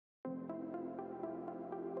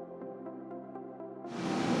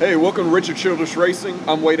Hey, welcome to Richard Childress Racing.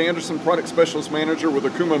 I'm Wade Anderson, Product Specialist Manager with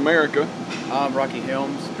Okuma America. I'm Rocky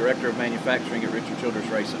Helms, Director of Manufacturing at Richard Childress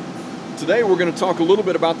Racing. Today we're going to talk a little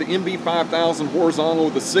bit about the MB5000 horizontal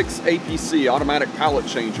with the 6 APC automatic pallet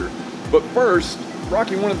changer. But first,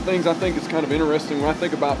 Rocky, one of the things I think is kind of interesting when I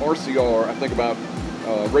think about RCR, I think about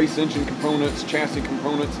race engine components, chassis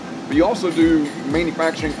components, but you also do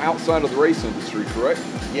manufacturing outside of the race industry, correct?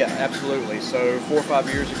 Yeah, absolutely. So 4 or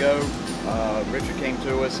 5 years ago, Richard came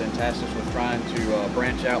to us and tasked us with trying to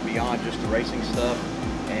branch out beyond just the racing stuff,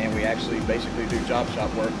 and we actually basically do job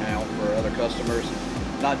shop work now for other customers,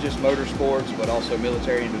 not just motorsports, but also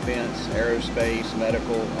military and defense, aerospace,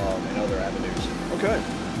 medical, and other avenues. Okay.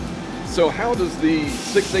 So how does the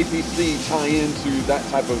 6 APC tie into that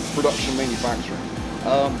type of production manufacturing?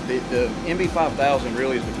 The MB5000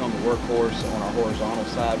 really has become the workhorse on our horizontal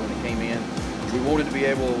side when it came in. We wanted to be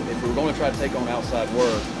able, if we were going to try to take on outside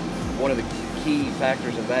work, one of the key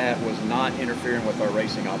factors of that was not interfering with our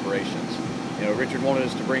racing operations. You know, Richard wanted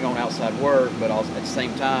us to bring on outside work, but also at the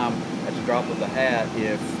same time, at the drop of the hat,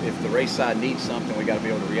 if the race side needs something, we got to be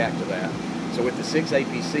able to react to that. So with the 6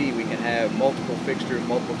 APC, we can have multiple fixtures,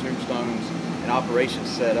 multiple tombstones, and operations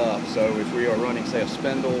set up. So if we are running, say, a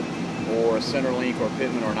spindle or a center link or a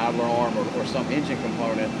pitman or an idler arm or some engine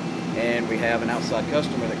component, and we have an outside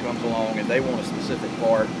customer that comes along and they want a specific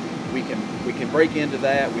part, we can break into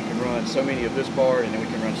that. We can run so many of this part, and then we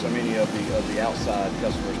can run so many of the outside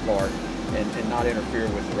customer's part, and not interfere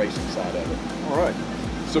with the racing side of it. All right.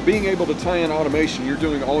 So being able to tie in automation, you're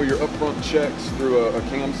doing all your upfront checks through a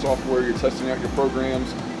CAM software. You're testing out your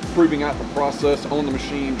programs, proving out the process on the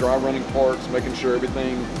machine, dry running parts, making sure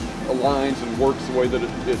everything aligns and works the way that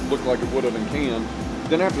it looked like it would have in CAM.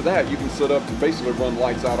 Then after that, you can set up to basically run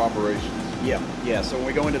lights out operations. Yeah. So when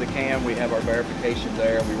we go into the CAM, we have our verification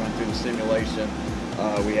there. We run through the simulation.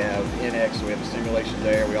 We have NX, so we have a simulation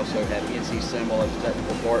there. We also have NC Simul as a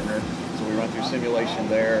technical partner, so we run through simulation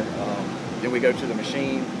there. Then we go to the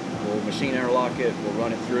machine. We'll machine interlock it. We'll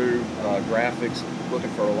run it through graphics, looking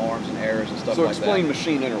for alarms and errors and stuff like that. So explain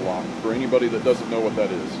machine interlock for anybody that doesn't know what that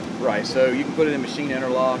is. Right. So you can put it in machine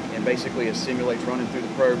interlock, and basically it simulates running through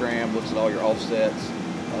the program, looks at all your offsets,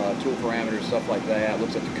 tool parameters, stuff like that,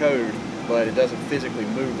 looks at the code, but it doesn't physically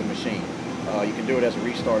move the machine. You can do it as a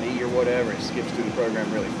restart E or whatever. It skips through the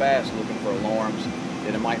program really fast, looking for alarms,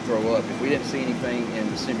 and it might throw up. If we didn't see anything in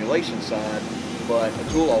the simulation side, but a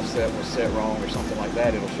tool offset was set wrong or something like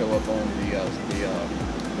that, it'll show up on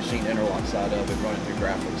the machine interlock side of it, running through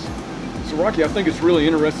graphics. So Rocky, I think it's really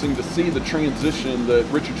interesting to see the transition that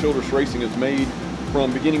Richard Childress Racing has made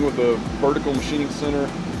from beginning with a vertical machining center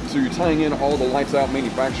to tying in all the lights out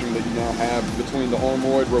manufacturing that you now have between the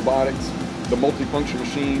Armoroid robotics, the multifunction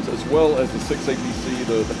machines, as well as the 6 APC,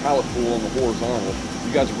 the pallet pool on the horizontal.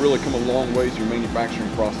 You guys have really come a long ways in your manufacturing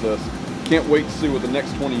process. Can't wait to see what the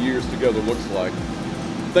next 20 years together looks like.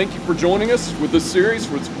 Thank you for joining us with this series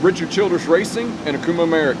with Richard Childress Racing and Okuma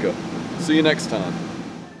America. See you next time.